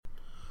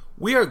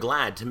We are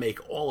glad to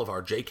make all of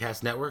our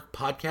JCast Network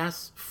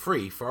podcasts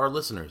free for our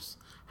listeners.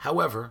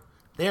 However,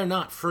 they are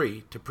not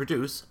free to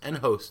produce and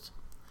host.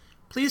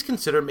 Please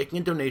consider making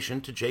a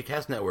donation to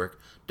JCast Network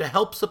to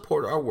help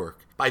support our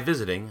work by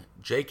visiting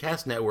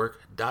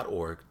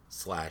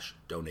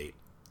jcastnetwork.org/donate.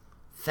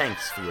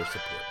 Thanks for your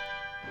support.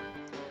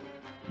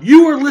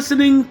 You are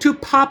listening to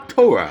Pop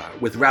Torah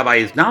with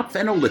Rabbi Znopf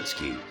and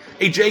Olitsky,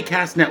 a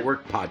JCast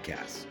Network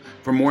podcast.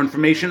 For more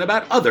information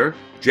about other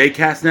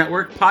JCast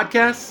Network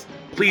podcasts,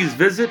 please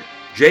visit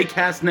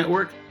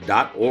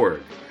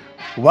jcastnetwork.org.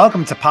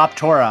 Welcome to Pop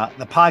Torah,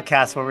 the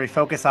podcast where we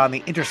focus on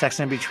the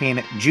intersection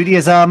between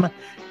Judaism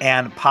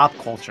and pop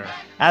culture.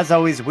 As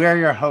always, we're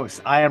your hosts.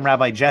 I am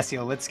Rabbi Jesse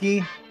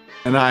Olitsky.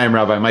 And I am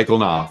Rabbi Michael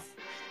Knopf.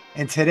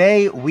 And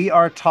today we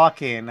are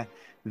talking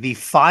the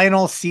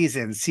final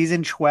season,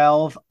 season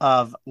 12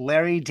 of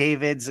Larry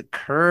David's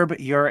Curb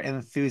Your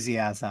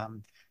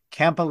Enthusiasm.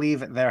 Can't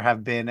believe there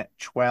have been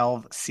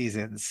 12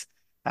 seasons.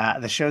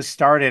 The show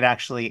started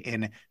actually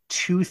in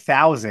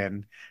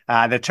 2000.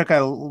 They took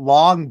a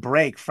long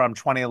break from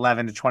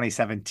 2011 to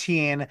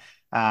 2017.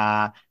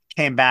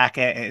 Came back.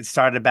 It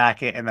started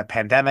back in the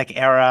pandemic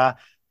era.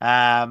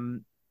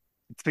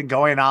 It's been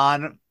going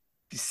on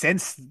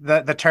since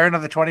the turn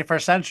of the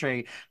 21st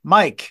century.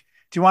 Mike,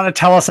 do you want to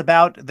tell us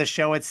about the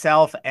show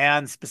itself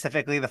and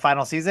specifically the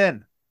final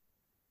season?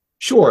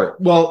 Sure.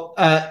 Well,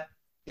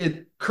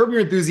 Curb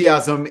Your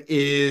Enthusiasm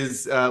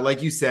is,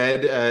 like you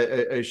said,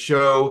 a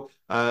show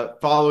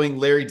following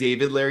Larry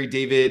David. Larry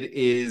David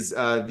is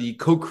the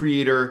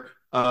co-creator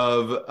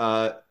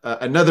of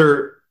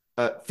another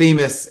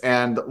famous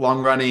and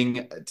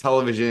long-running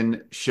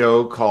television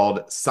show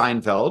called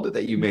Seinfeld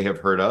that you may have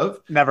heard of.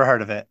 Never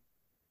heard of it.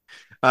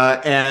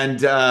 And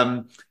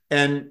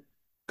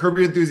Curb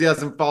Your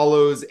Enthusiasm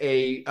follows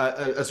a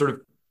sort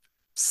of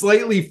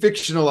slightly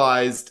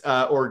fictionalized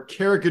or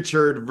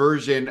caricatured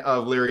version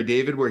of Larry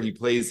David where he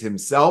plays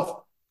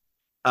himself.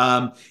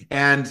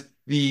 And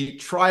the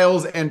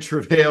trials and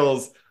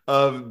travails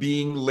of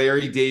being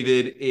Larry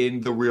David in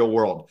the real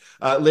world.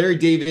 Larry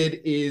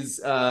David is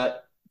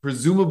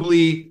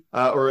presumably,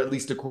 or at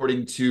least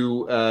according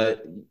to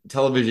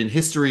television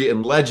history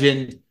and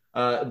legend,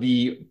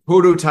 the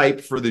prototype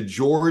for the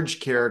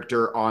George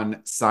character on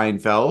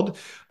Seinfeld.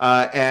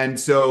 And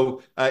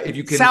so if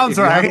you can... Sounds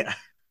right.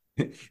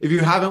 If you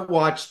haven't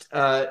watched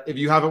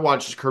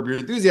Curb Your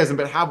Enthusiasm,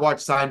 but have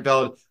watched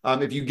Seinfeld,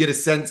 if you get a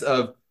sense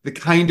of the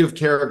kind of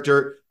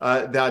character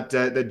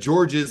that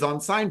George is on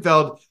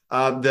Seinfeld,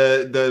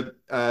 the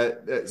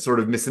sort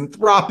of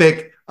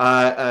misanthropic,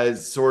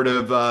 sort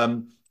of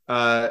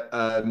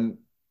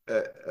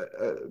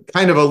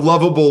kind of a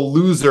lovable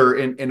loser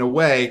in a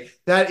way,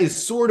 that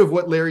is sort of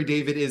what Larry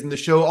David is in the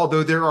show,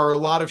 although there are a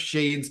lot of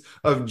shades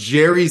of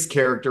Jerry's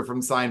character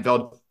from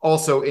Seinfeld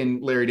also in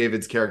Larry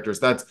David's characters.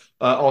 That's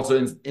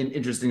also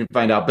interesting to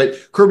find out.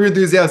 But Curb Your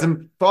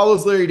Enthusiasm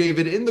follows Larry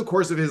David in the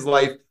course of his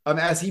life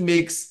as he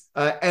makes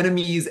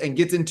enemies and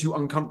gets into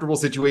uncomfortable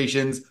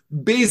situations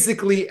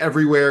basically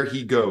everywhere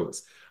he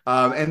goes.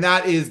 And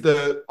that is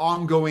the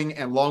ongoing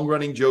and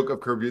long-running joke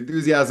of Curb Your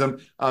Enthusiasm,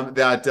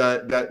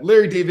 that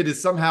Larry David is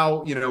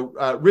somehow,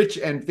 rich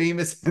and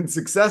famous and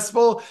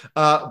successful,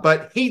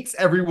 but hates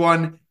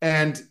everyone,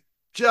 and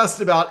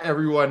just about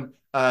everyone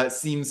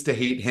seems to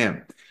hate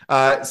him.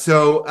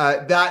 So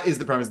that is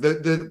the premise.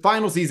 The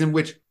final season,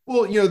 which,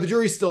 well, the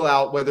jury's still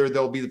out whether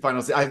there'll be the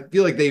final season. I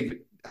feel like they've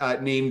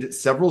named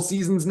several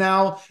seasons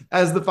now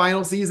as the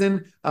final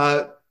season.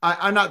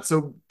 I'm not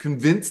so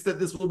convinced that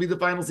this will be the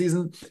final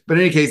season, but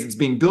in any case, it's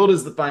being billed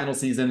as the final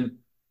season.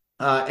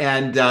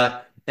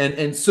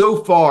 And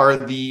so far,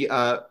 the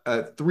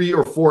 3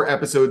 or 4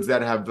 episodes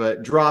that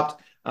have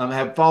dropped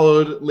have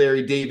followed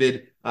Larry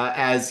David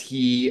as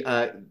he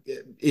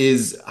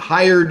is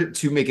hired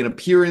to make an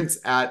appearance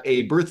at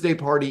a birthday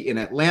party in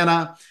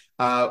Atlanta,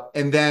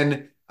 and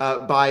then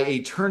by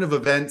a turn of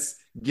events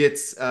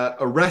gets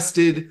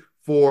arrested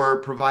for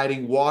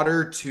providing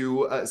water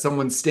to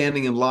someone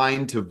standing in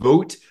line to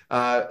vote,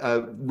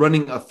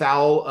 running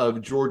afoul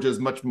of Georgia's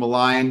much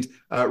maligned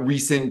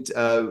recent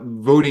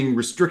voting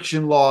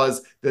restriction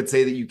laws that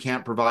say that you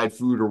can't provide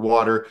food or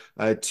water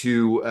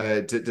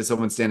to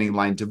someone standing in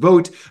line to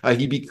vote.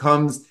 He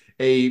becomes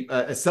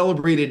a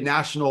celebrated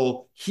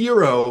national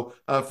hero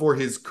for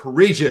his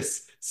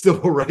courageous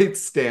civil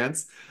rights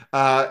stance,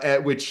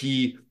 at which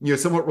he,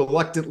 somewhat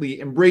reluctantly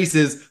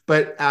embraces.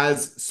 But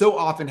as so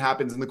often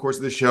happens in the course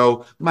of the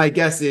show, my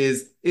guess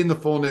is in the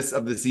fullness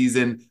of the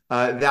season,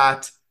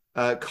 that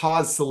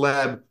cause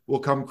celeb will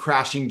come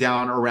crashing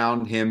down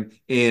around him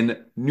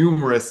in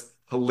numerous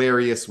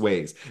hilarious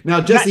ways.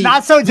 Now, Jesse,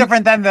 not so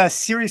different than the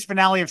series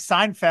finale of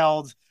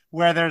Seinfeld,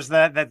 where there's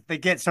that they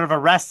get sort of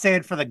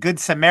arrested for the Good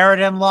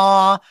Samaritan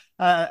law,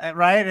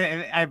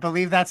 right? I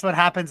believe that's what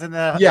happens in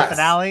the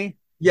finale.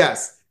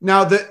 Yes.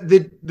 Now,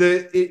 it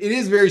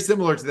is very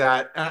similar to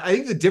that. I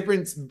think the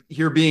difference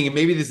here being, and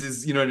maybe this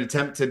is, an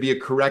attempt to be a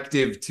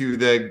corrective to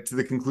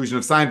the conclusion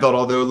of Seinfeld,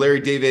 although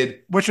Larry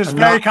David, which was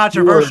very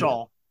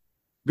controversial.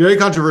 Very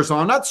controversial.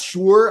 I'm not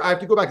sure. I have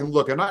to go back and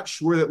look. I'm not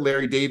sure that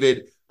Larry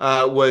David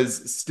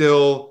was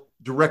still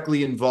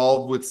directly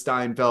involved with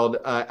Steinfeld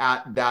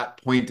at that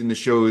point in the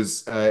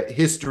show's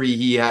history.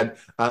 He had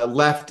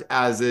left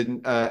as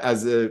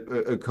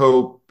a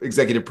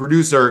co-executive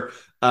producer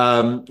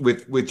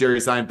with Jerry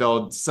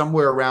Seinfeld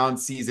somewhere around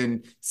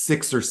season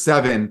 6 or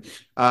 7,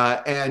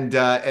 and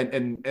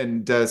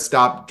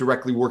stopped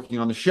directly working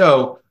on the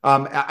show.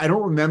 I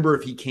don't remember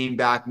if he came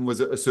back and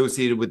was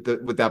associated with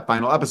that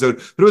final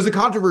episode, but it was a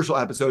controversial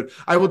episode.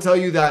 I will tell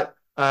you that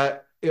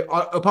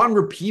upon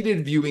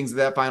repeated viewings of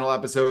that final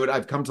episode,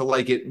 I've come to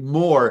like it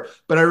more.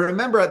 But I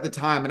remember at the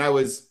time, and I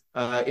was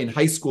in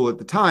high school at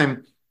the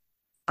time,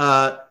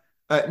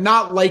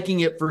 not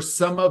liking it for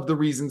some of the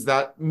reasons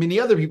that many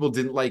other people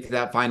didn't like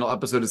that final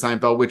episode of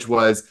Seinfeld, which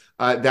was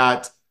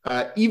that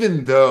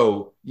even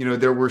though,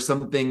 there were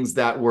some things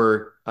that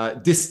were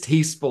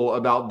distasteful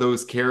about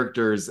those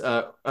characters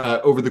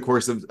over the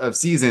course of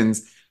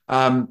seasons,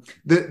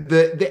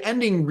 the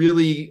ending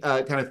really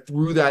kind of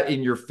threw that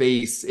in your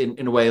face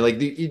in a way. Like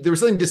there was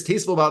something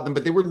distasteful about them,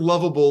 but they were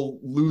lovable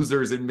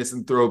losers and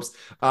misanthropes.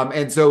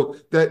 And so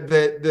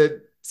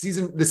the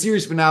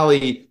series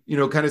finale,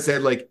 kind of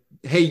said like,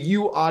 hey,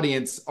 you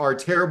audience are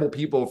terrible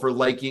people for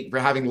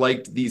having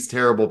liked these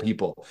terrible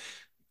people.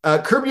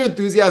 Curb Your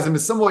Enthusiasm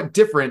is somewhat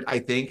different, I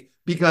think,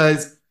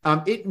 because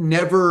it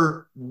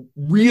never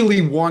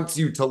really wants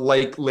you to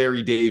like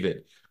Larry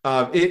David.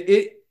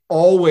 It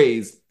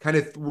always kind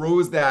of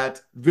throws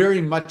that very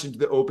much into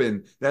the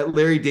open that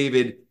Larry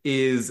David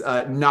is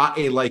not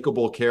a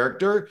likable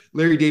character.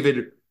 Larry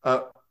David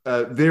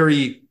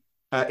very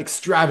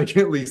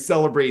extravagantly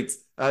celebrates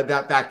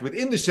that fact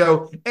within the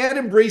show and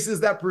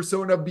embraces that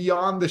persona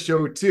beyond the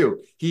show too.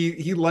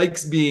 He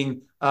likes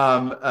being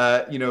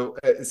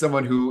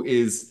someone who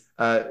is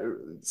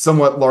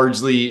somewhat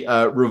largely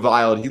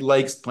reviled. He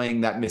likes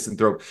playing that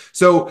misanthrope.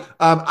 So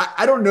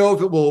I don't know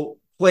if it will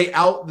play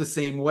out the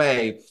same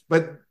way,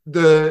 but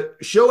the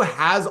show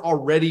has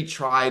already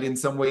tried in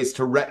some ways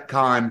to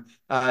retcon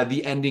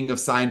the ending of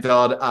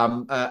Seinfeld.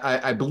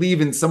 I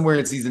believe in somewhere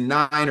in season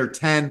 9 or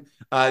 10,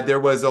 there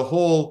was a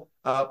whole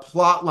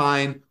plot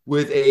line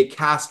with a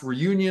cast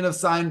reunion of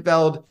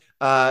Seinfeld,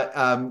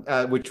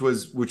 which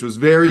was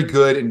very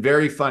good and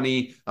very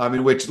funny,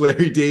 in which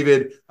Larry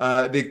David,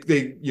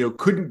 they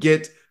couldn't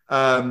get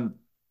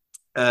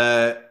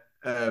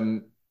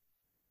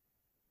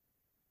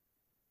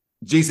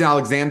Jason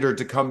Alexander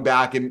to come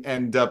back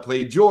and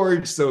play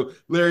George. So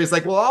Larry's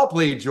like, well, I'll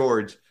play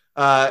George.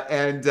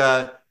 And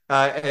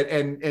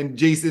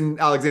Jason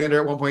Alexander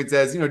at one point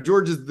says,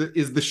 George is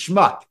the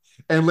schmuck.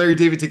 And Larry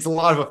David takes a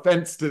lot of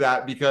offense to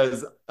that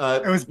because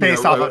it was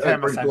based off of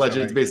him.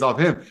 Legend, it's based off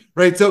him,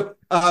 right? So,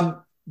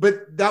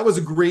 but that was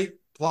a great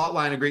plot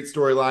line, a great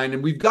storyline,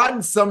 and we've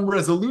gotten some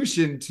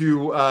resolution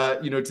to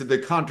to the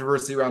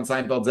controversy around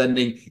Seinfeld's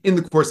ending in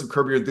the course of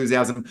Curb Your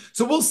Enthusiasm.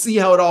 So we'll see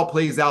how it all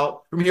plays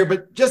out from here.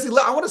 But Jesse,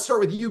 I want to start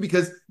with you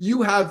because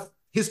you have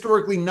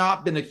historically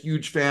not been a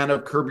huge fan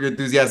of Curb Your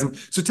Enthusiasm.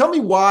 So tell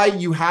me why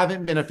you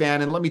haven't been a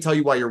fan, and let me tell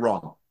you why you're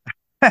wrong.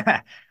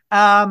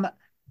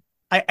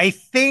 I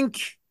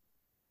think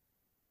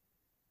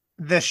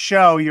the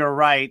show, you're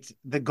right,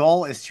 the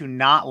goal is to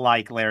not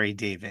like Larry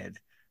David.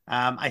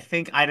 I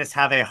think I just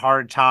have a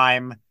hard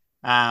time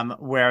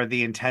where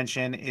the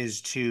intention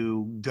is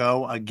to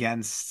go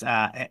against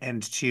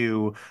and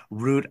to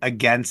root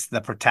against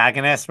the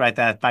protagonist, right?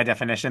 That by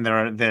definition,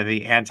 they're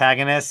the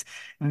antagonists.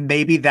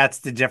 Maybe that's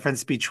the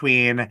difference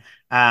between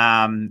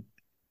prime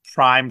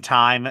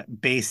time,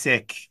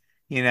 basic,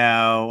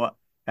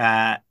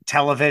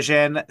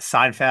 television,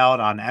 Seinfeld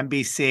on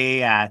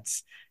NBC at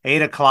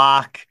 8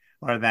 o'clock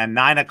or then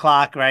 9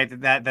 o'clock,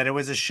 right? That it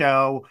was a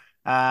show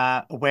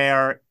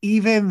where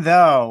even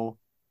though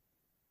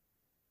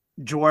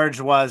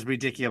George was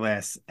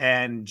ridiculous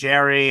and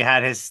Jerry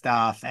had his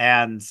stuff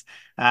and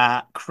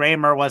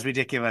Kramer was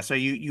ridiculous, so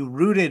you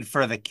rooted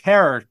for the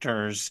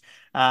characters.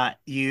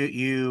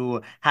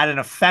 You had an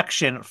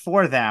affection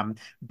for them.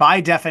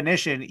 By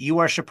definition, you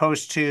are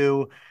supposed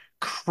to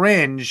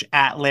cringe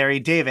at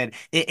Larry David.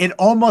 It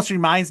almost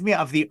reminds me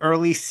of the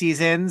early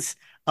seasons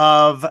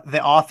of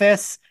The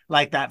Office,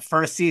 like that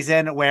first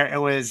season where it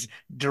was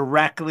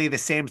directly the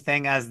same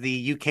thing as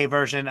the UK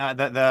version,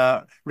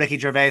 the Ricky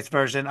Gervais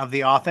version of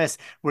The Office,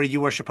 where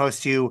you were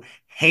supposed to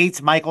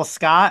hate Michael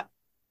Scott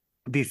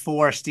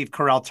before Steve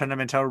Carell turned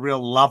him into a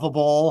real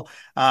lovable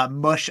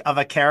mush of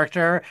a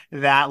character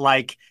that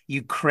like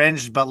you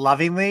cringed but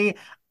lovingly.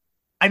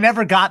 I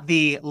never got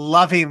the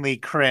lovingly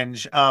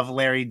cringe of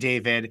Larry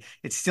David.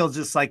 It's still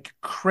just like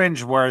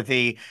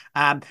cringe-worthy.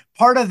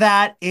 Part of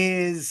that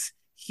is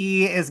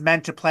he is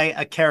meant to play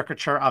a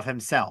caricature of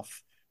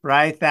himself,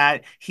 right?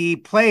 That he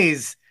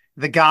plays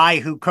the guy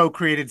who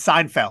co-created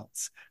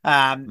Seinfeld's.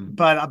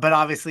 But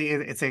obviously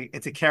it's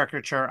a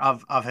caricature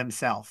of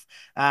himself.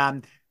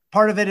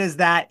 Part of it is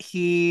that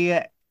he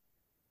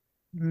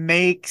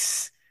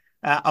makes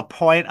a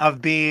point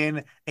of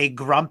being a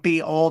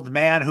grumpy old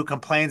man who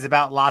complains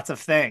about lots of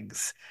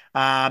things.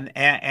 And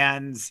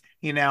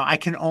I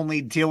can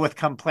only deal with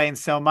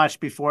complaints so much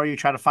before you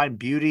try to find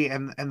beauty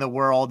in the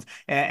world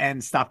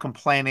and stop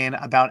complaining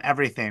about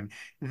everything.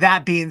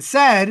 That being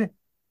said,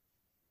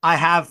 I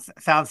have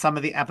found some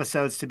of the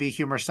episodes to be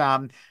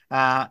humorsome,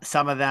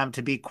 some of them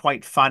to be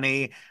quite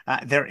funny.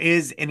 There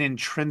is an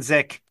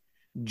intrinsic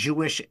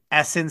Jewish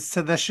essence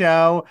to the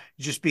show,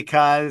 just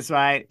because,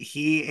 right,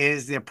 he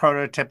is the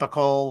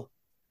prototypical,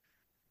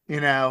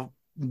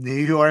 New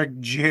York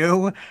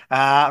Jew,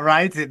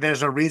 right?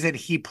 There's a reason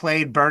he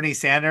played Bernie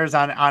Sanders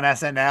on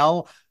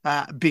SNL,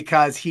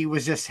 because he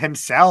was just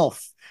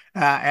himself.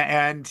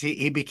 And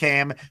he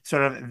became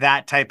sort of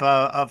that type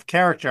of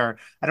character.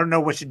 I don't know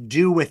what to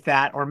do with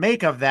that or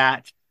make of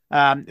that,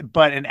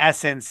 but in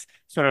essence,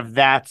 sort of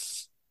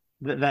that's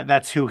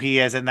who he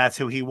is and that's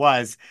who he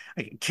was.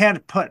 I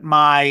can't put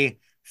my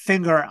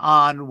finger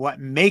on what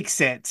makes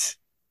it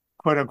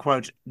quote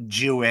unquote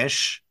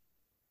Jewish.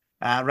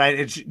 Right?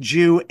 It's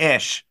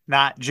Jewish,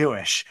 not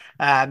Jewish.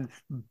 But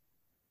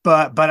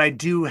I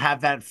do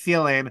have that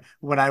feeling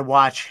when I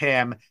watch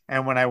him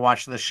and when I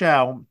watch the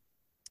show.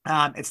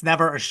 It's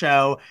never a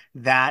show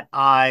that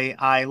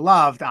I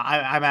loved.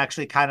 I'm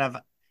actually kind of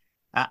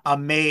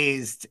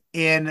amazed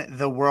in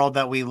the world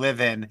that we live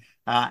in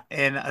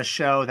a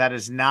show that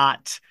is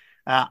not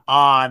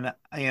on,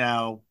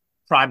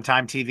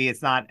 primetime TV.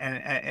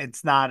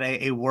 It's not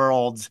a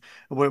world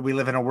where we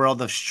live in a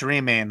world of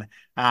streaming,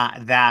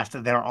 that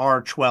there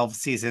are 12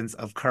 seasons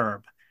of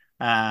Curb.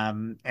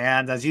 And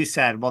as you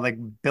said, well, like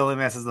billing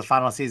this as the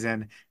final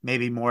season,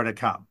 maybe more to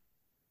come.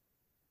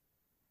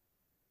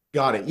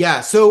 Got it.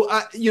 Yeah. So,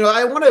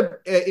 I want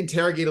to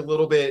interrogate a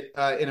little bit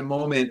in a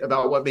moment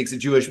about what makes it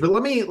Jewish, but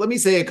let me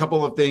say a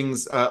couple of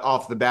things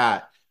off the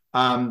bat.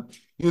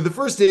 The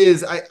first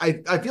is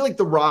I feel like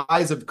the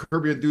rise of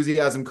Curb Your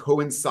Enthusiasm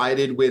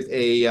coincided with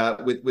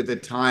a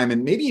time,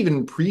 and maybe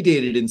even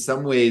predated in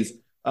some ways,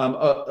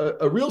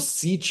 a real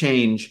sea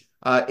change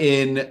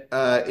in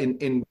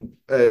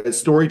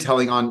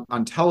storytelling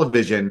on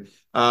television.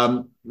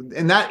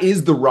 And that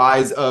is the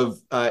rise of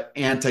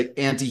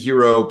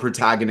anti-hero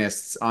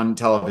protagonists on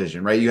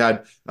television, right? You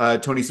had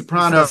Tony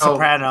Soprano,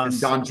 Sopranos,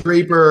 and Don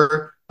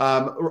Draper,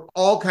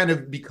 all kind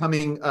of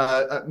becoming,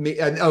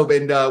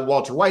 and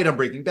Walter White on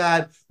Breaking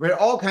Bad, right?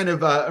 All kind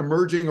of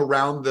emerging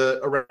around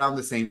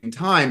the same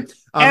time.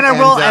 And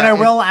I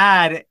will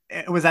add,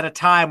 it was at a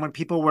time when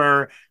people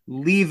were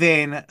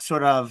leaving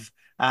sort of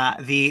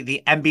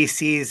the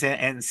NBCs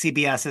and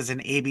CBSs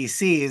and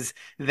ABCs,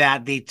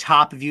 that the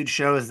top viewed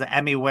shows, the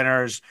Emmy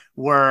winners,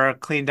 were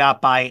cleaned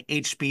up by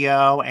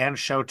HBO and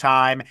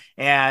Showtime,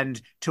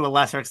 and to a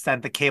lesser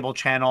extent, the cable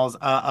channels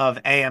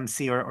of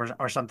AMC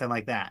or something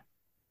like that.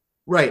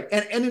 Right.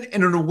 And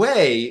in a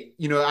way,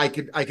 I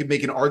could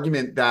make an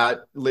argument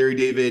that Larry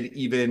David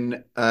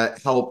even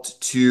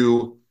helped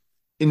to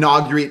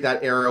inaugurate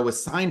that era with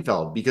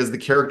Seinfeld, because the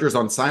characters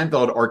on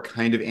Seinfeld are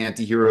kind of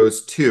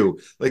anti-heroes too.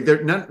 Like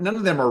none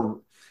of them are,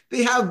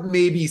 they have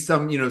maybe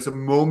some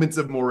moments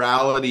of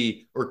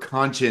morality or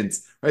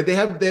conscience, right? They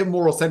have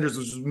moral centers,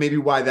 which is maybe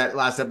why that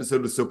last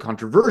episode was so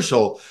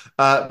controversial.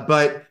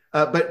 But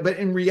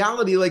in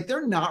reality, like,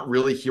 they're not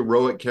really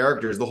heroic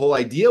characters. The whole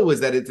idea was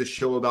that it's a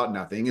show about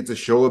nothing. It's a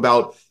show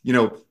about,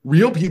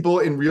 real people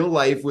in real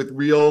life with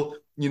real,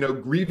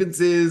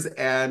 grievances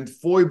and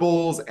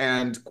foibles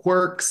and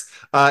quirks,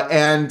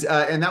 and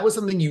that was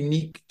something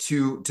unique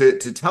to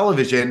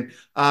television,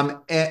 and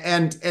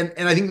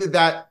I think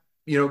that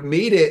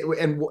made it,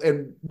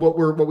 and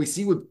what we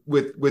see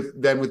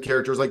with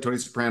characters like Tony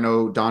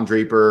Soprano, Don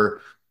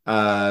Draper,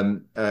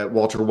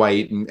 Walter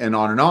White, and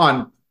on and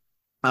on.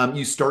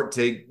 You start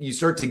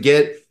to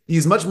get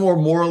these much more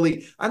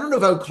morally, I don't know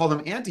if I would call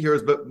them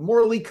anti-heroes, but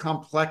morally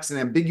complex and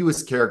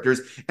ambiguous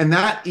characters. And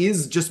that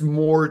is just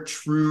more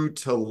true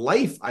to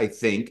life, I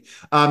think.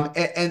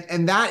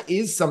 And that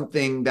is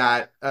something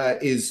that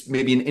is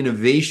maybe an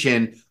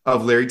innovation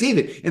of Larry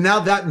David. And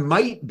now that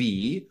might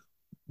be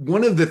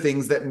one of the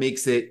things that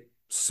makes it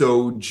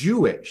so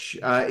Jewish.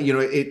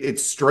 It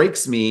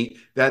strikes me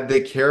that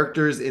the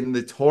characters in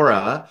the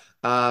Torah,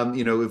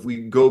 if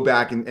we go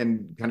back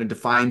and kind of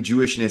define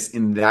Jewishness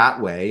in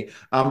that way,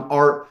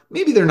 are,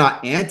 maybe they're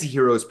not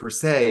anti-heroes per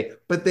se,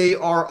 but they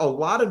are, a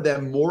lot of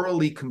them,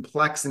 morally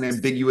complex and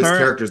ambiguous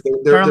characters.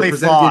 They're presented,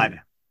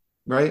 flawed,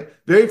 right?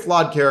 Very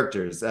flawed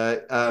characters.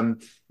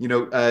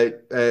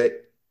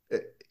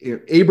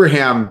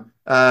 Abraham,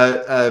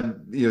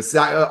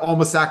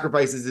 almost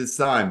sacrifices his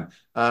son.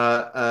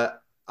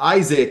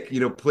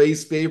 Isaac,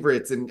 plays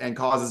favorites and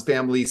causes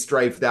family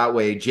strife that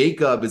way.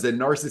 Jacob is a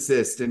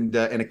narcissist and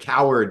a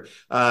coward.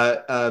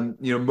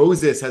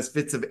 Moses has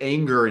fits of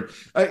anger,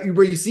 and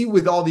where you see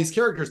with all these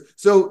characters.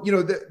 So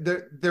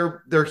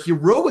they're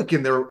heroic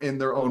in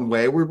their own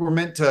way. We're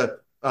meant to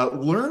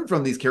learn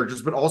from these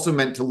characters, but also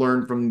meant to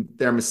learn from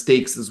their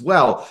mistakes as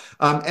well.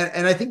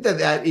 And I think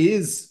that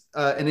is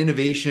an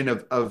innovation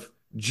of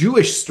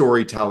Jewish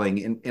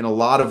storytelling in a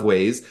lot of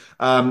ways.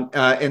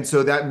 And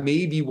so that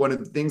may be one of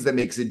the things that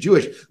makes it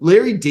Jewish.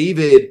 Larry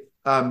David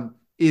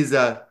is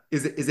a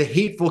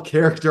hateful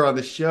character on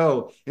the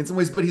show in some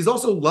ways, but he's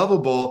also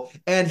lovable,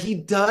 and he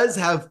does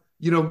have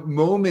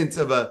moments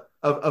of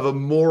a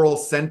moral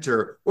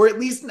center, or at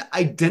least an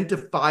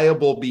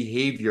identifiable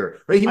behavior,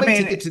 right? He might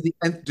take it to the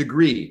nth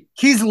degree.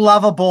 He's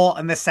lovable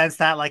in the sense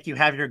that, like, you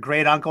have your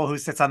great uncle who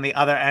sits on the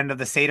other end of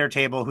the Seder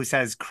table who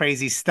says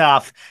crazy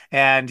stuff,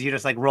 and you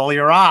just like roll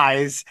your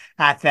eyes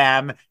at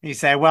them and you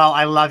say, well,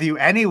 I love you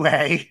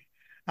anyway.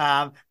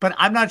 But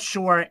I'm not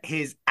sure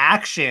his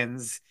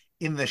actions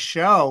in the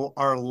show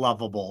are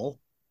lovable.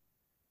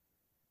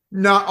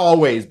 Not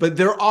always, but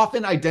they're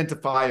often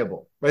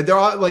identifiable, right? They're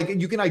all, like,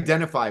 you can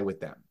identify with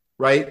them,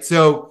 right?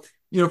 So,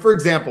 for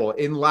example,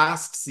 in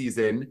last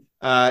season,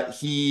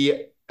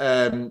 he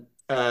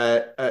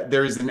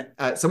there's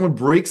someone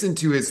breaks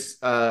into his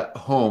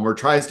home, or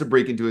tries to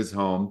break into his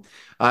home,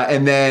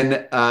 and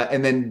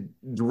then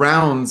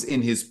drowns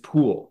in his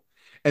pool.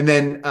 And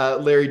then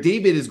Larry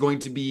David is going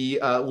to be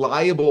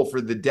liable for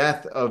the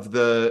death of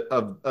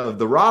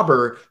the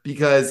robber,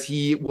 because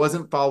he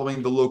wasn't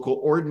following the local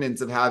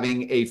ordinance of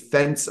having a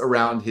fence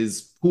around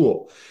his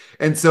pool.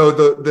 And so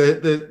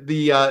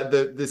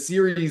the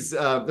series,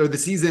 or the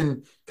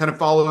season, kind of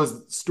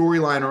follows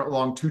storyline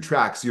along two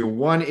tracks.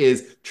 One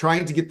is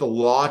trying to get the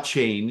law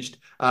changed,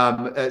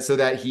 so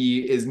that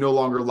he is no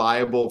longer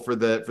liable for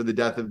the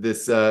death of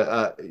this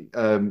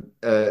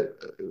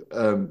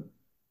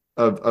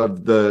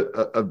of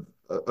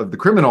the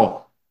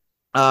criminal,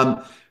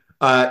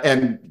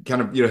 and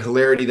kind of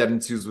hilarity that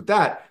ensues with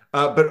that,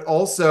 but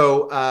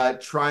also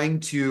trying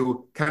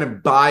to kind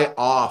of buy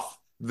off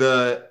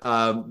the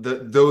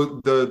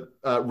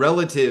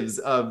relatives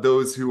of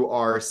those who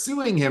are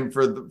suing him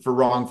for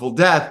wrongful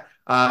death,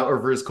 or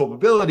for his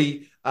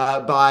culpability,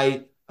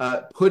 by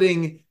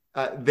putting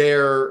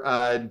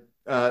their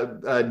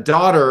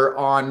daughter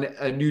on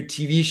a new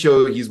TV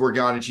show he's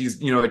working on, and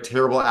she's a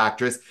terrible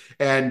actress.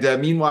 And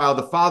meanwhile,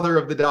 the father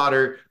of the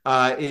daughter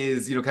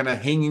is kind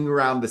of hanging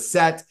around the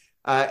set,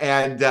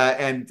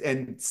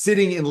 and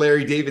sitting in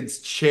Larry David's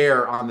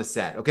chair on the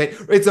set. Okay,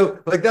 right. So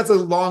like that's a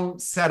long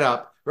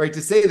setup, right,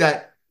 to say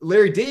that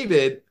Larry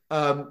David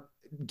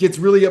gets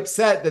really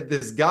upset that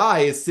this guy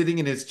is sitting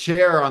in his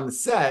chair on the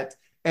set,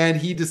 and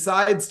he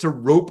decides to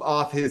rope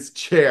off his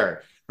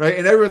chair. Right.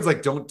 And everyone's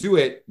like, don't do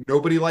it.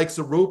 Nobody likes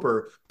a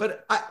roper.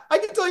 But I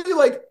can tell you,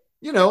 like,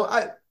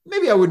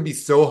 maybe I wouldn't be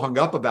so hung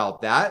up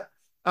about that.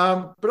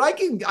 But I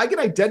can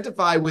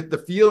identify with the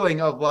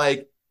feeling of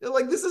like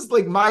this is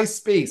like my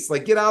space.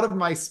 Like, get out of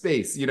my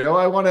space.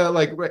 I want to,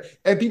 like,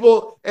 and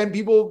people,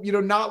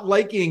 not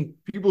liking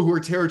people who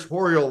are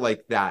territorial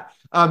like that.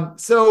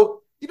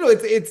 So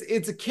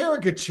it's a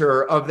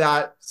caricature of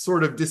that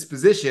sort of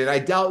disposition. I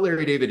doubt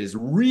Larry David is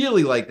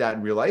really like that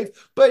in real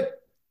life, but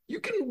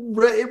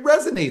it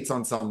resonates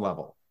on some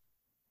level.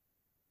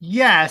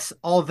 Yes,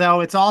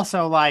 although it's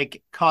also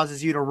like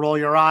causes you to roll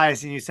your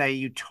eyes, and you say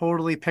you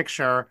totally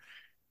picture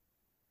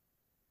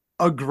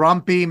a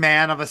grumpy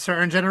man of a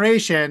certain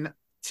generation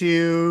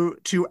to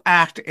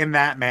act in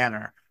that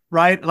manner,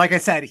 right? Like I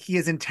said, he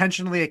is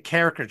intentionally a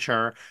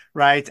caricature,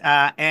 right?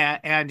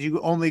 And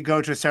you only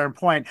go to a certain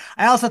point.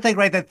 I also think,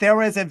 right, that there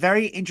was a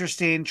very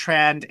interesting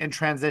trend and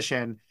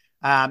transition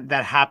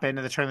that happened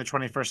in the turn of the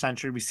 21st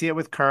century. We see it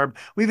with Curb.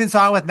 We even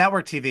saw it with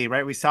network TV,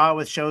 right? We saw it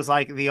with shows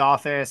like The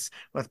Office,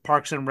 with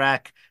Parks and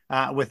Rec,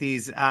 with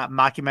these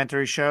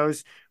mockumentary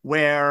shows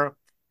where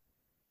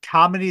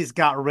comedies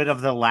got rid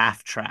of the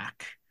laugh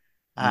track.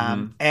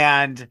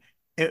 And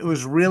it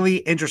was really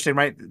interesting,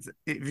 right?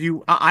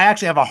 I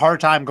actually have a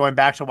hard time going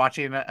back to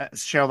watching a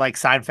show like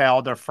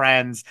Seinfeld or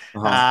Friends,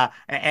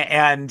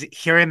 and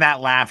hearing that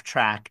laugh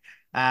track.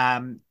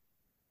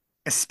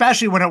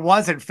 Especially when it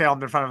wasn't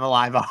filmed in front of a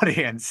live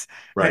audience,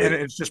 right? And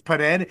it's just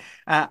put in.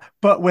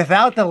 But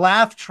without the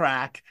laugh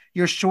track,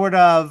 you're sort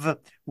of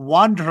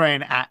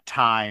wondering at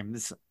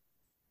times,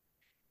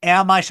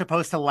 am I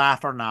supposed to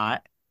laugh or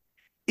not?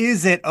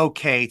 Is it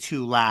okay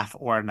to laugh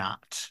or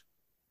not?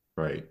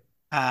 Right.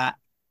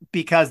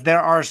 Because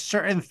there are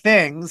certain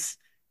things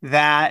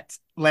that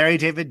Larry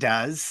David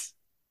does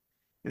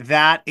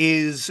that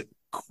is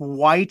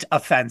quite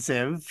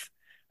offensive.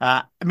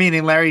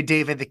 Meaning Larry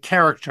David, the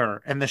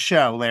character in the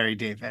show, Larry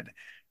David.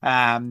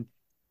 And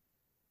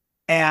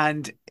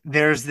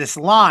there's this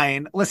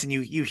line, listen,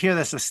 you hear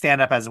this with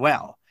stand-up as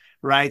well,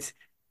 right?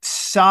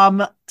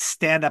 Some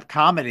stand-up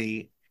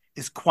comedy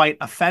is quite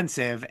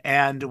offensive,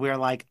 and we're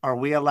like, are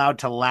we allowed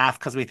to laugh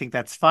because we think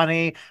that's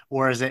funny,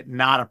 or is it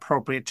not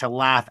appropriate to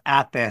laugh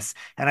at this?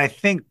 And I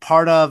think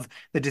part of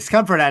the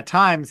discomfort at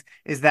times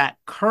is that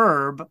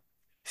Curb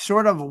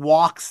sort of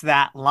walks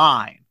that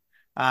line.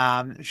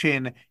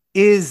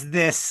 Is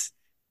this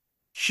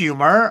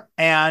humor?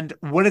 And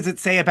what does it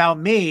say about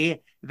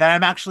me that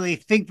I'm actually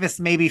think this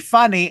may be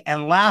funny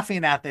and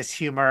laughing at this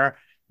humor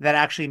that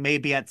actually may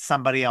be at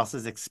somebody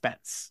else's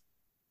expense?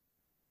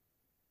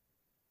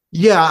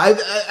 Yeah,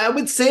 I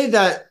would say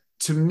that,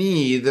 to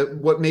me, that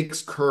what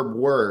makes Curb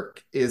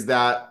work is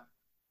that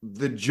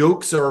the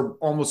jokes are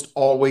almost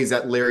always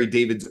at Larry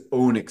David's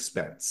own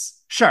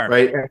expense. Sure.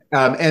 Right.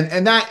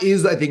 And that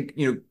is, I think,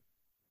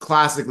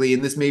 classically,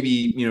 and this may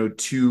be,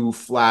 too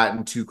flat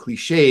and too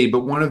cliched,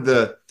 but one of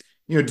the,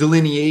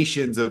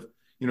 delineations of,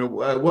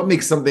 what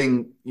makes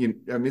something,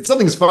 I mean,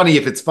 something's funny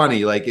if it's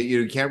funny. Like,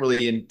 you can't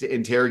really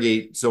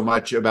interrogate so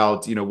much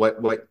about,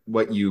 what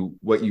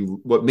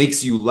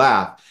makes you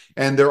laugh.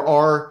 And there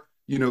are,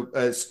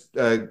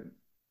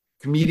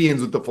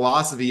 comedians with the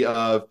philosophy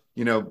of,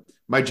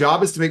 my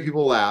job is to make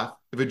people laugh.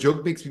 If a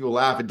joke makes people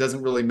laugh, it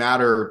doesn't really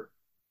matter,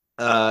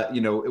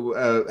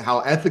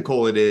 how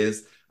ethical it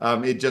is.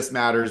 It just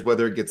matters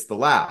whether it gets the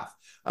laugh.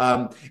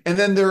 And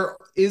then there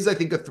is, I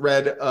think, a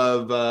thread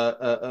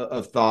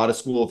of thought, a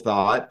school of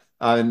thought,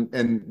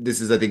 and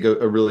this is, I think,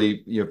 a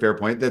really fair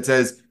point that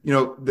says,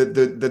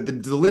 the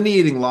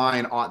delineating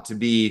line ought to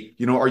be,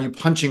 are you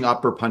punching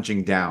up or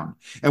punching down?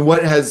 And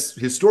what has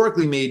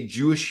historically made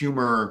Jewish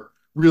humor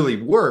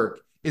really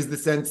work is the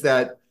sense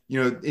that,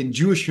 in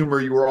Jewish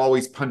humor, you were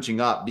always punching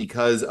up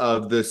because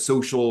of the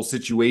social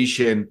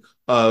situation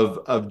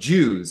of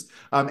Jews.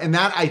 And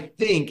that, I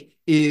think,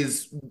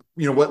 is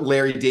what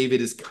Larry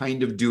David is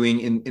kind of doing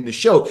in the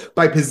show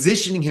by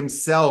positioning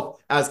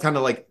himself as kind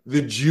of like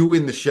the Jew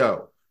in the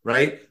show,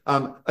 right?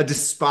 A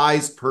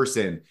despised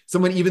person,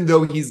 someone, even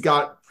though he's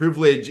got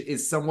privilege,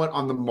 is somewhat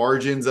on the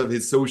margins of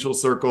his social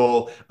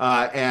circle,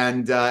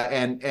 and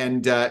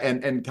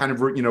kind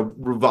of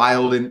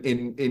reviled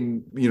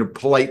in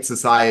polite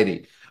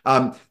society.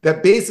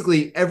 That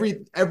basically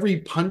every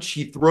punch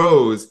he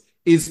throws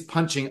is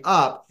punching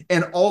up,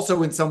 and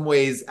also in some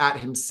ways at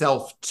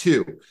himself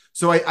too.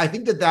 So I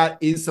think that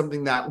is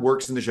something that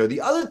works in the show.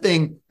 The other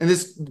thing, and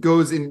this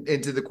goes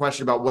into the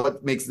question about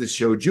what makes this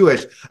show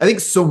Jewish, I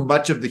think so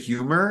much of the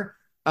humor,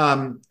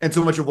 and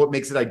so much of what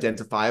makes it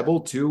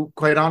identifiable too,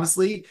 quite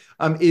honestly,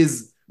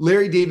 is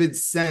Larry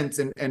David's sense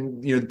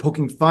and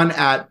poking fun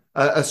at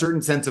a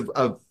certain sense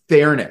of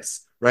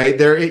fairness, right?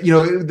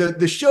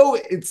 The show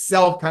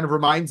itself kind of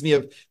reminds me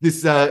of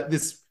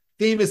this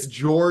famous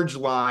George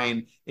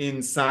line in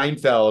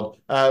Seinfeld,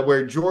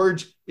 where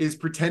George is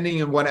pretending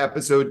in one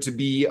episode to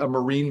be a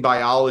marine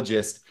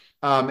biologist,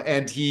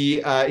 and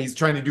he's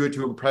trying to do it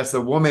to impress a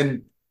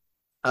woman,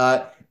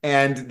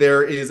 and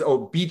there is a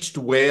beached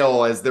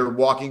whale as they're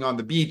walking on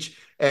the beach,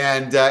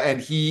 and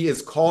he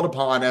is called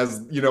upon as,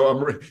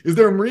 is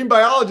there a marine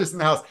biologist in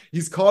the house?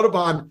 He's called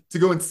upon to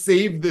go and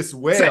save this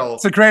whale.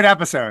 It's a great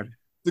episode.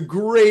 It's a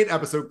great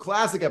episode,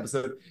 classic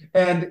episode.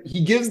 And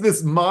he gives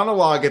this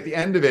monologue at the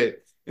end of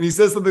it. And he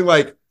says something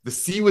like, "The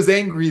sea was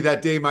angry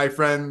that day, my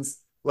friends,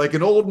 like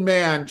an old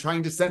man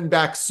trying to send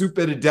back soup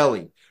at a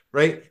deli,"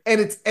 right? And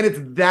it's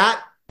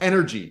that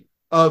energy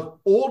of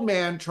old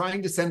man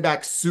trying to send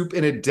back soup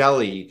in a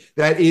deli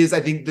that is, I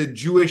think, the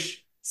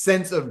Jewish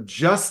sense of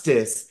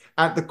justice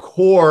at the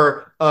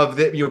core of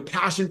the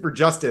passion for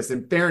justice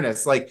and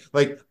fairness. Like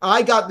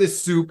I got this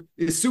soup.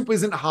 This soup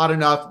isn't hot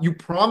enough. You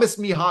promised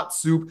me hot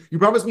soup. You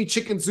promised me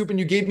chicken soup, and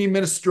you gave me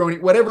minestrone.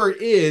 Whatever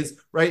it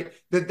is, right?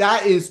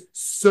 That is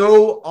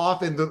so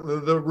often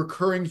the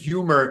recurring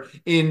humor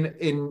in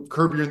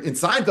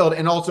Seinfeld,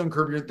 and also in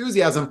Curb Your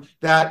Enthusiasm.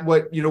 That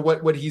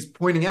what he's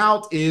pointing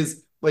out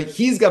is, like,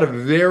 he's got a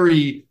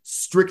very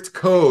strict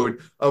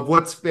code of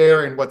what's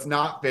fair and what's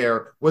not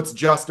fair, what's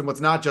just and what's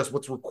not just,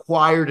 what's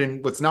required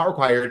and what's not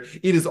required.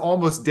 It is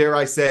almost, dare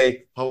I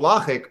say,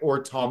 halachic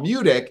or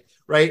Talmudic,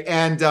 right?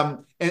 And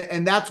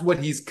that's what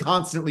he's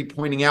constantly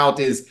pointing out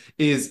is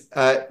in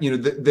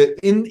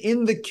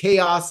the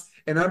chaos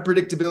and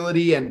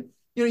unpredictability and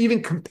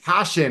even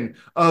compassion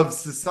of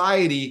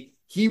society,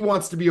 he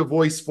wants to be a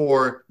voice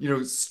for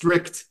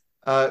strict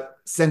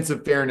sense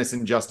of fairness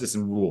and justice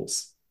and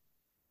rules.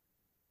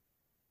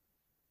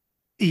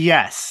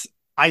 Yes,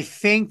 I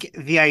think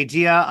the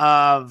idea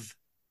of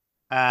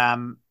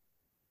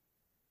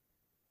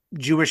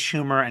Jewish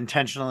humor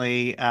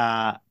intentionally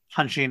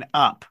punching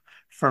up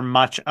for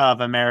much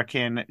of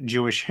American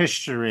Jewish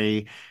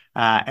history,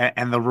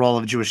 and the role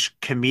of Jewish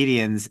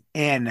comedians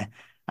in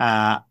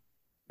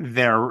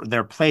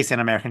their place in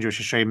American Jewish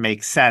history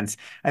makes sense.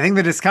 I think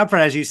the discomfort,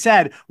 as you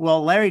said,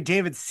 well, Larry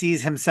David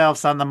sees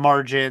himself on the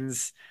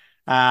margins.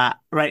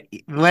 Right.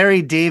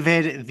 Larry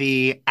David,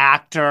 the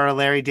actor,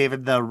 Larry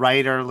David, the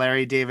writer,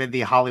 Larry David,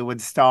 the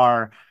Hollywood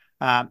star,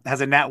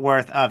 has a net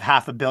worth of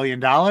 $500 million.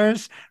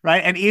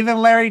 Right. And even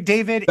Larry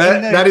David.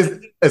 That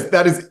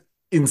is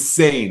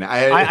insane.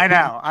 I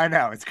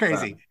know. It's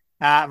crazy.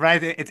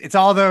 Right. It's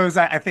all those,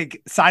 I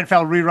think,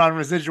 Seinfeld rerun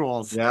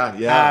residuals.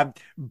 Yeah.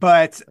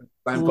 But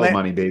Seinfeld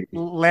money, baby.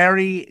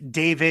 Larry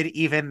David,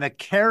 even the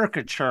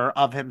caricature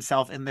of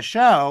himself in the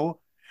show,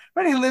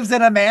 right? He lives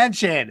in a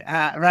mansion,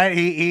 right?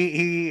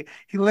 He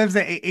lives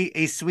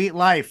a sweet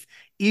life.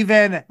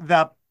 Even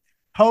the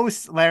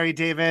post Larry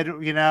David,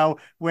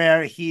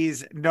 where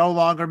he's no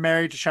longer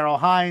married to Cheryl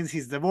Hines,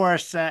 he's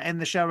divorced in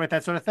the show, right?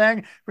 That sort of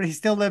thing. But he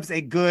still lives a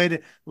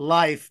good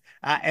life,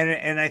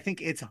 and I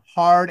think it's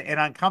hard and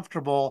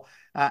uncomfortable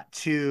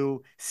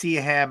to see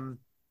him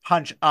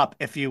punch up,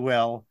 if you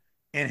will,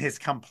 in his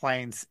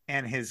complaints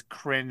and his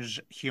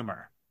cringe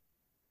humor.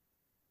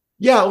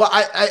 Yeah, well,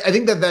 I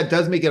think that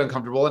does make it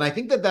uncomfortable, and I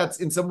think that's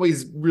in some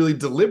ways really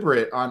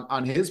deliberate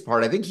on his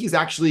part. I think he's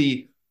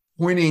actually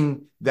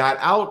pointing that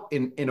out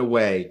in a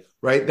way,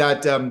 right?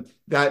 That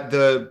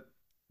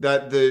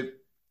the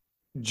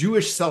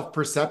Jewish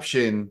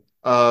self-perception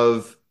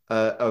of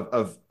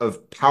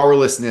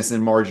powerlessness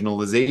and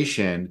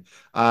marginalization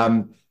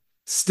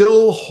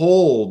still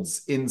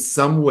holds in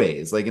some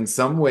ways. Like in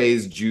some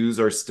ways, Jews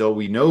are still,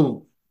 we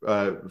know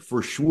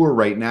for sure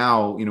right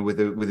now, with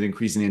an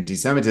increase in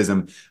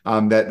anti-Semitism,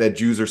 that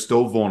Jews are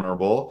still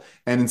vulnerable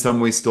and in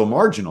some ways still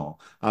marginal.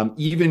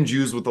 Even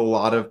Jews with a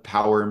lot of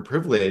power and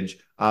privilege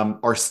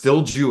are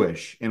still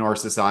Jewish in our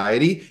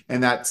society,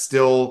 and that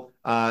still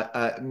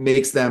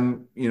makes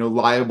them,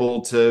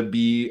 liable to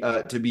be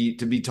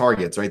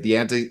targets, right? The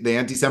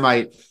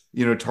anti-Semite,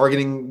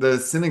 targeting the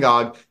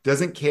synagogue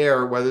doesn't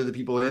care whether the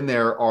people in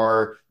there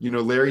are,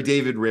 Larry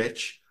David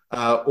rich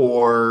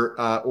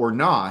or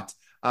not.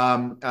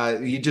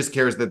 He just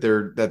cares that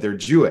they're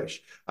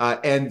Jewish,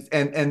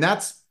 and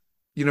that's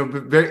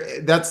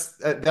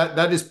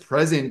that is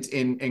present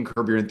in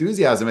Curb Your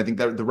Enthusiasm. I think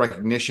that the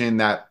recognition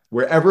that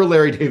wherever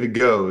Larry David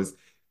goes,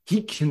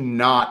 he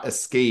cannot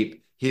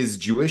escape his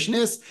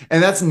Jewishness,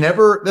 and that's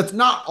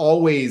not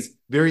always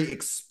very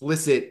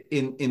explicit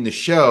in the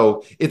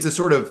show. It's a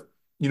sort of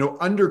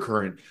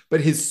undercurrent,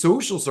 but his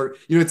social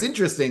it's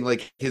interesting,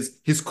 like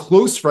his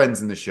close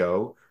friends in the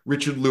show,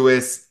 Richard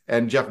Lewis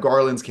and Jeff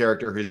Garlin's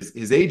character,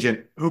 his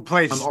agent, who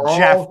plays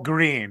Jeff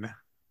Green,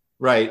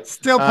 right?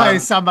 Still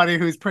plays somebody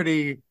who's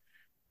pretty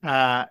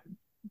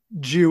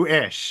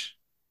Jewish.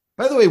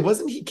 By the way,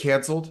 wasn't he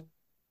canceled?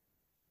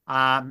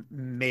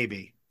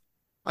 Maybe.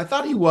 I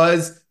thought he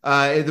was.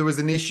 There was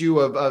an issue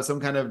of some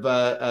kind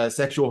of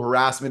sexual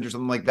harassment or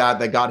something like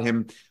that got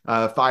him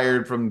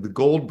fired from the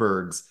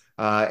Goldbergs.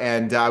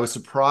 And I was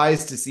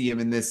surprised to see him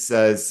in this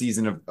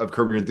season of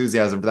Curb Your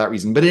Enthusiasm for that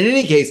reason. But in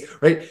any case,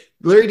 right,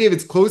 Larry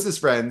David's closest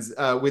friends,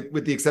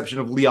 with the exception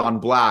of Leon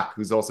Black,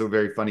 who's also a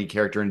very funny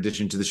character in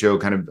addition to the show,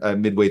 kind of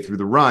midway through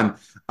the run.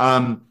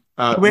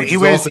 He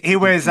was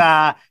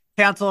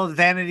canceled.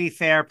 Vanity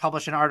Fair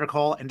published an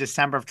article in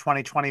December of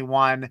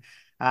 2021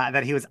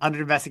 that he was under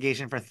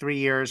investigation for 3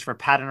 years for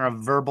pattern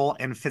of verbal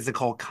and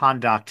physical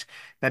conduct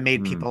that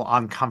made people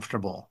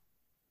uncomfortable.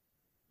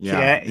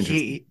 Yeah,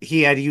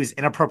 he had used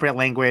inappropriate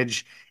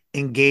language,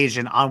 engaged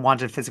in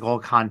unwanted physical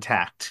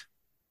contact.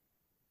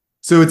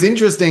 So it's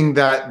interesting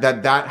that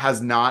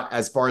has not,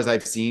 as far as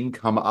I've seen,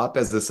 come up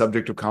as the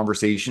subject of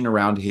conversation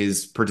around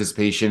his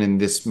participation in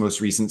this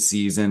most recent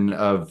season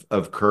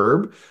of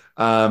Curb.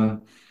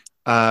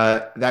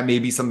 That may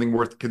be something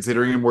worth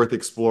considering and worth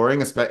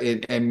exploring,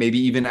 and maybe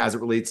even as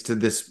it relates to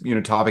this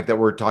topic that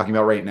we're talking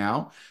about right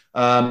now.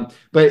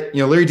 But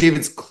Larry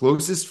David's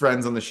closest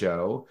friends on the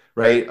show,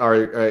 right,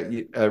 are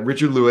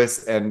Richard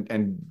Lewis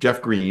and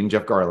Jeff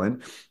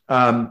Garlin,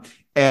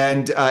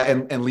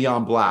 and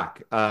Leon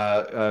Black,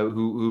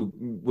 who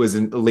was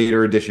a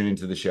later addition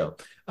into the show.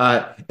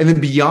 And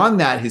then beyond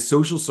that, his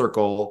social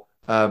circle,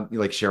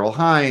 like Cheryl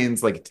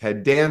Hines, like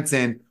Ted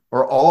Danson,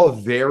 are all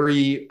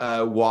very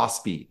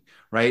waspy,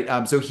 right?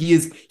 So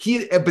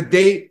but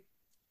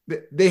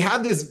they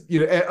have this,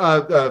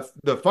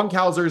 the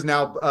Funkhausers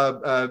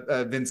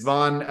now. Vince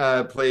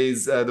Vaughn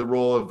plays the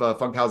role of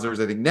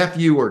Funkhauser's, I think,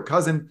 nephew or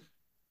cousin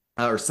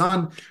or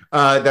son.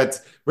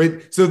 That's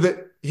right. So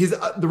the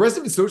rest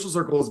of his social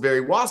circle is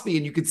very waspy,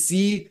 and you could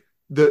see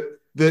the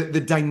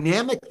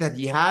dynamic that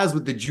he has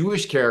with the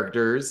Jewish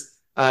characters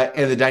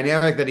and the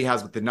dynamic that he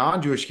has with the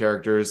non-Jewish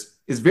characters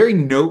is very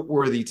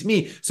noteworthy to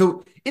me.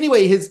 So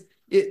anyway,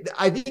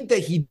 I think that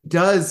he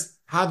does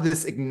have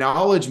this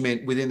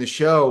acknowledgement within the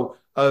show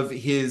of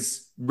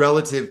his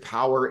relative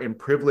power and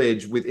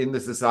privilege within the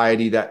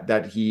society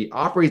that he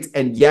operates,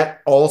 and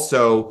yet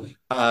also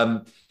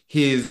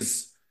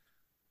his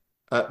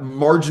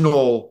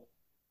marginal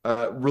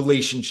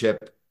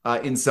relationship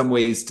in some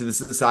ways to the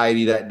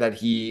society that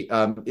he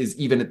is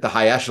even at the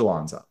high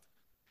echelons of.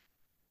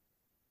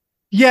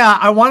 Yeah,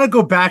 I want to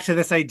go back to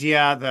this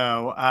idea,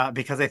 though,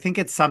 because I think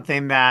it's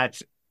something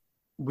that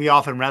we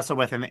often wrestle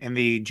with in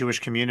the Jewish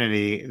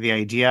community, the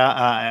idea,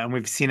 and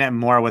we've seen it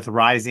more with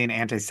rising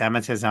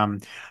anti-Semitism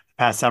the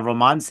past several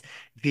months,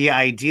 the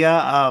idea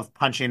of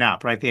punching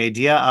up, right? The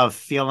idea of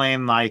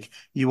feeling like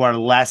you are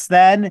less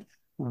than,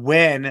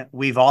 when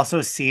we've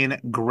also seen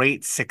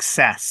great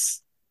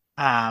success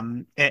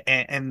in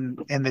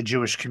the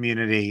Jewish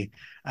community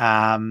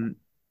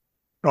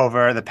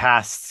over the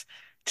past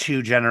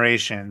 2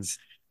 generations.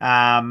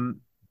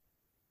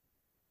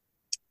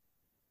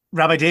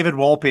 Rabbi David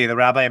Wolpe, the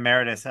Rabbi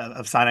Emeritus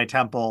of Sinai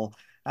Temple,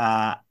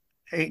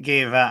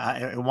 gave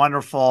a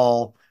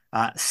wonderful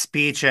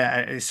speech.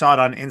 I saw it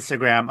on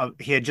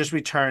Instagram. He had just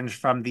returned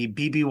from the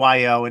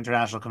BBYO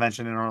International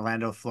Convention in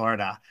Orlando,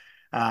 Florida,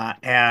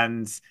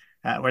 and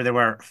where there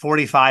were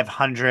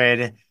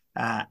 4,500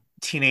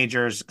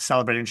 teenagers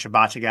celebrating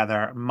Shabbat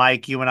together.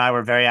 Mike, you and I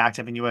were very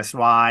active in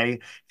USY. I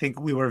think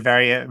we were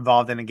very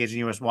involved and engaged in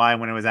USY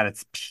when it was at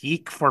its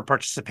peak for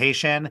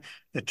participation,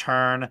 the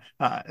turn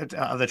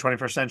of the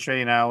 21st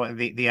century,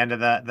 the end of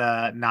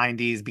the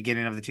 90s,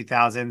 beginning of the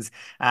 2000s.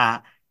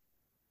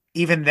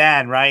 even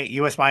then, right,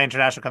 USY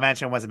International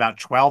Convention was about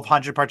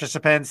 1,200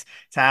 participants.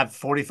 To have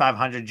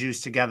 4,500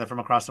 Jews together from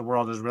across the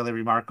world is really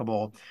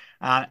remarkable.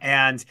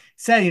 And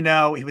said, he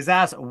was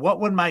asked, what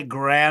would my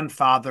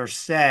grandfather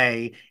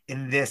say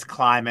in this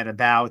climate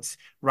about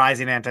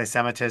rising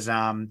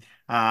anti-Semitism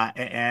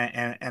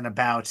and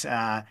about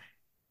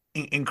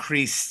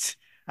increased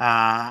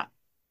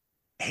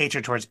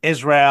hatred towards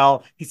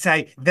Israel? He'd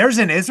say, "There's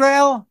an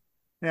Israel."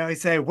 He'd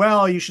say,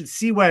 "Well, you should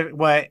see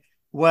what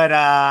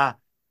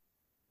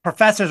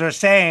professors are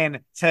saying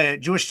to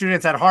Jewish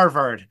students at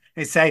Harvard."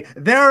 They say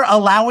they're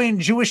allowing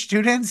Jewish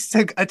students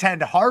to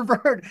attend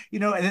Harvard,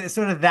 and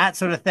sort of that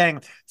sort of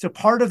thing. So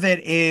part of it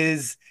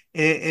is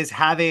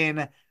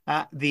having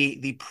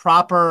the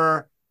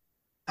proper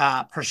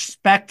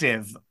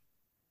perspective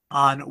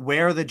on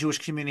where the Jewish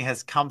community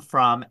has come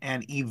from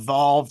and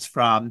evolved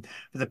from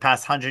for the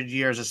past 100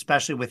 years,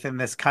 especially within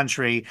this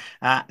country,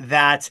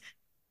 that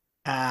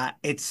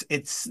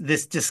it's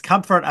this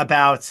discomfort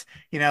about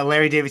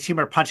Larry David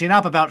Humor punching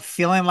up, about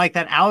feeling like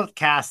that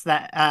outcast,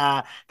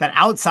 that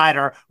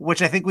outsider,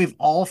 which I think we've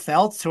all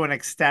felt to an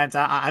extent.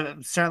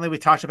 Certainly we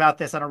talked about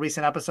this on a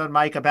recent episode,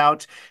 Mike,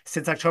 about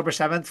since October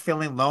 7th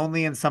feeling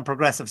lonely in some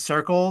progressive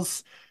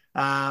circles,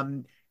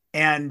 and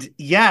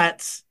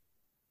yet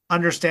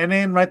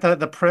understanding, right,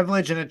 the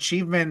privilege and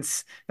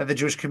achievements that the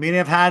Jewish community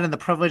have had, and the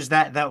privilege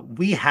that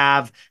we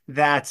have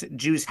that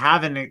Jews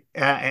haven't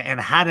and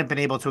hadn't been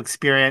able to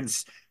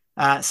experience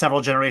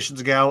several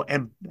generations ago,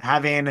 and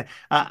having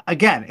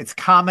again, it's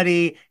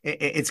comedy,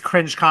 it's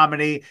cringe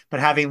comedy, but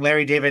having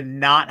Larry David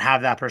not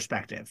have that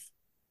perspective.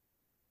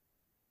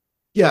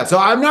 Yeah, so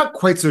I'm not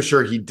quite so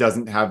sure he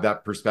doesn't have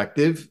that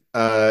perspective,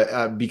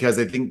 because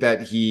I think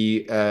that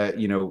he,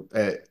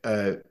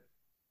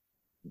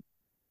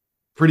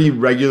 pretty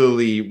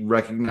regularly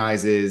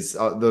recognizes,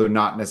 though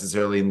not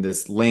necessarily in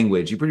this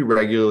language, he pretty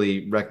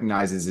regularly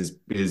recognizes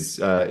his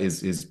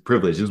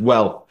privilege, his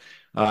wealth,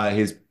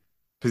 his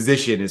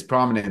position, his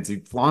prominence. He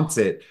flaunts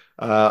it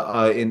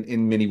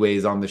in many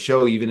ways on the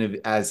show, even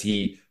as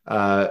he sort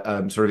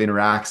of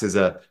interacts as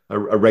a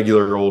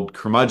regular old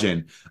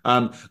curmudgeon.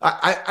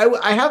 I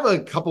have a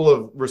couple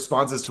of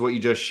responses to what you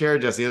just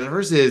shared, Jesse. The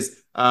first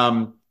is,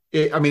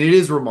 it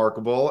is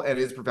remarkable and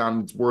it is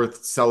profound. It's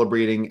worth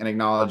celebrating and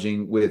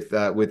acknowledging with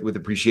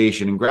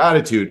appreciation and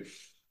gratitude.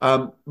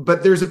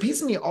 But there's a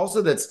piece of me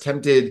also that's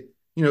tempted.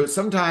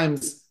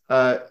 Sometimes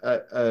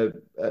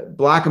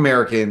Black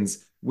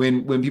Americans,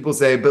 when people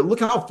say, "But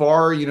look how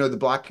far the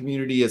Black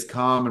community has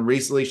come and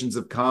race relations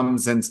have come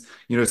since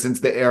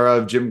the era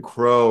of Jim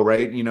Crow,"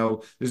 right?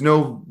 There's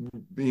no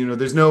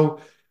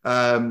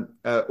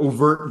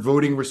overt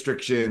voting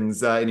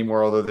restrictions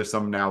anymore, although there's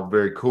some now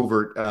very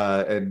covert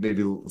and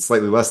maybe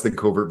slightly less than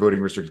covert voting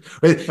restrictions.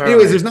 Right?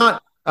 Anyways, there's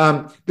not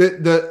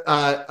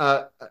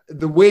the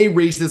way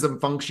racism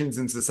functions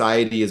in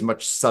society is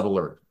much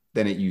subtler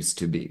than it used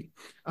to be.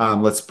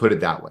 Let's put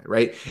it that way,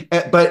 right?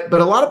 But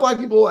a lot of Black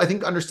people, I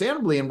think,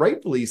 understandably and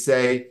rightfully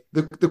say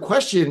the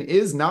question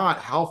is not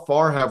how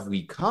far have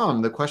we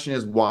come. The question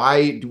is,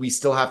 why do we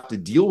still have to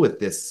deal with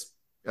this,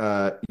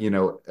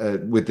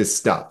 with this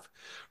stuff?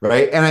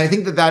 Right. And I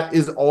think that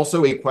is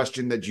also a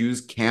question that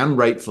Jews can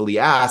rightfully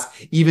ask,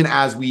 even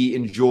as we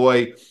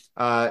enjoy,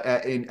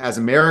 as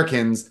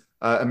Americans,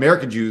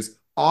 American Jews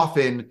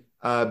often,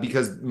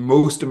 because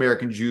most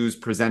American Jews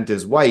present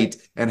as white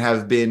and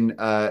have been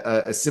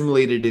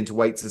assimilated into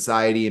white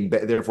society and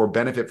therefore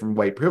benefit from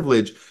white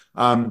privilege.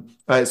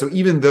 So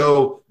even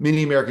though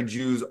many American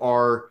Jews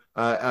are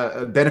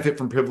benefit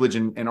from privilege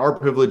and are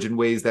privileged in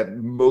ways that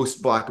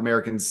most Black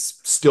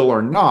Americans still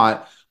are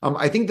not,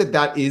 I think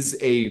that is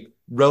a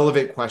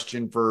relevant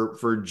question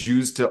for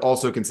Jews to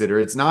also consider.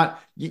 It's not,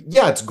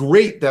 it's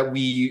great that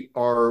we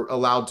are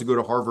allowed to go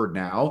to Harvard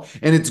now,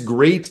 and it's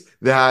great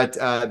that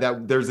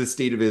that there's a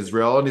state of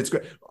Israel, and it's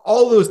great.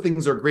 All those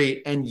things are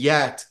great, and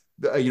yet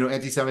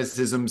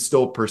anti-Semitism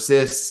still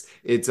persists.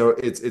 It's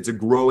a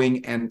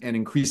growing and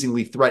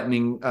increasingly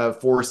threatening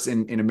force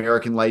in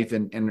American life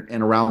and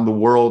around the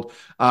world.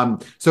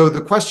 So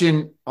the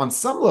question on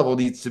some level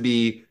needs to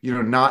be,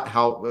 not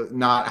how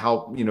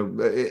how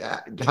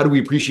do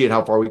we appreciate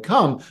how far we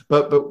come,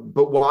 but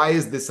why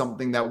is this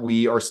something that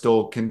we are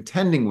still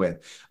contending with?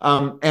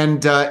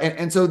 And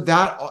so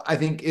that, I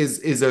think,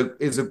 is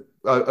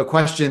a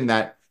question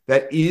that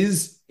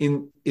is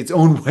in its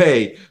own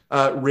way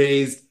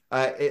raised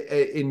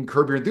in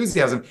Curb Your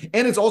Enthusiasm.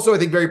 And it's also, I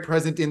think, very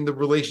present in the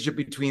relationship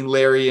between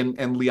Larry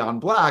and Leon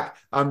Black.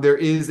 There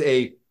is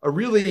a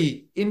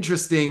really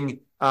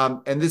interesting,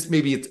 and this may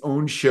be its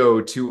own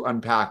show to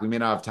unpack. We may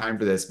not have time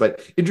for this,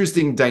 but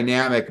interesting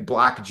dynamic,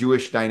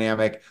 Black-Jewish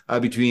dynamic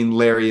between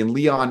Larry and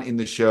Leon in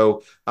the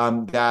show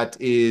that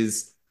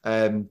is,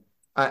 I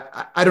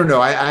don't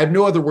know. I have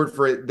no other word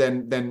for it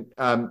than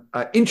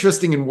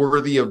interesting and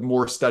worthy of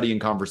more study and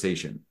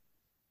conversation.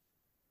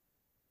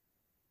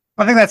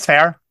 I think that's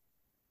fair.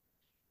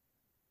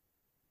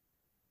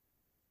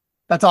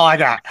 That's all I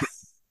got.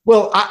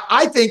 Well,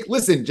 I think,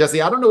 listen,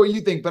 Jesse, I don't know what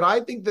you think, but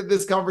I think that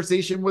this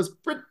conversation was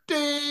pretty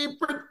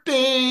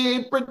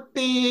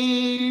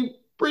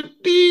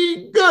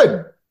pretty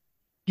good.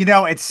 You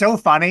know, it's so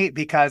funny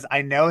because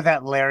I know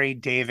that Larry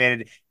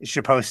David is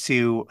supposed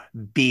to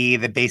be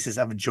the basis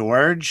of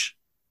George,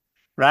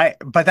 right?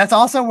 But that's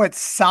also what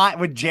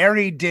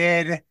Jerry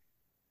did,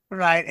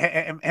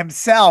 right,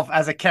 himself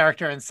as a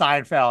character in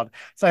Seinfeld.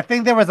 So I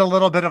think there was a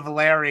little bit of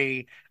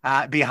Larry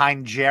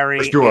behind For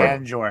Jerry sure.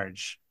 and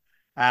George.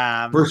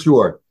 For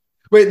sure.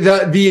 Wait,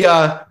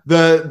 the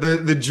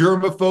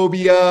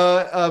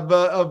germophobia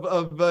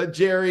of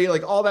Jerry,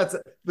 like all that's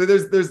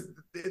there's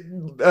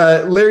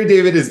Larry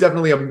David is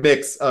definitely a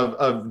mix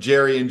of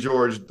Jerry and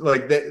George.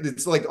 Like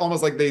it's like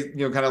almost like they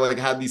kind of like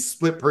had these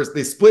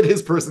they split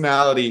his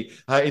personality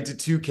into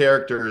two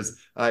characters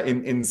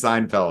in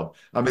Seinfeld.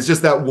 It's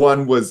just that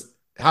one was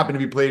happened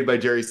to be played by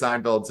Jerry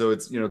Seinfeld, so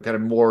it's kind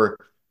of more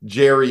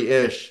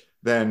Jerry-ish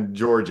than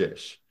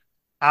George-ish.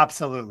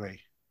 Absolutely.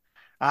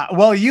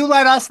 Well, you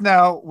let us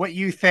know what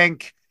you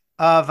think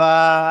of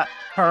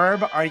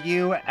Herb. Are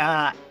you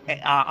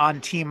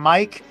on Team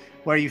Mike,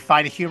 where you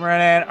find humor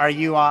in it? Are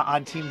you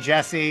on Team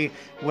Jesse,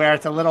 where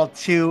it's a little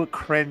too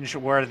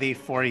cringe-worthy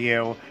for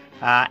you?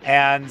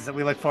 And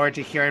we look forward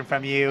to hearing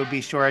from you.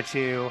 Be sure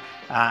to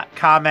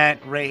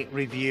comment, rate,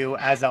 review.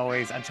 As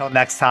always, until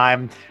next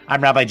time,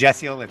 I'm Rabbi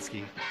Jesse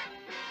Olitsky.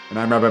 And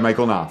I'm Rabbi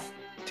Michael Knopf.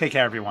 Take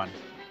care, everyone.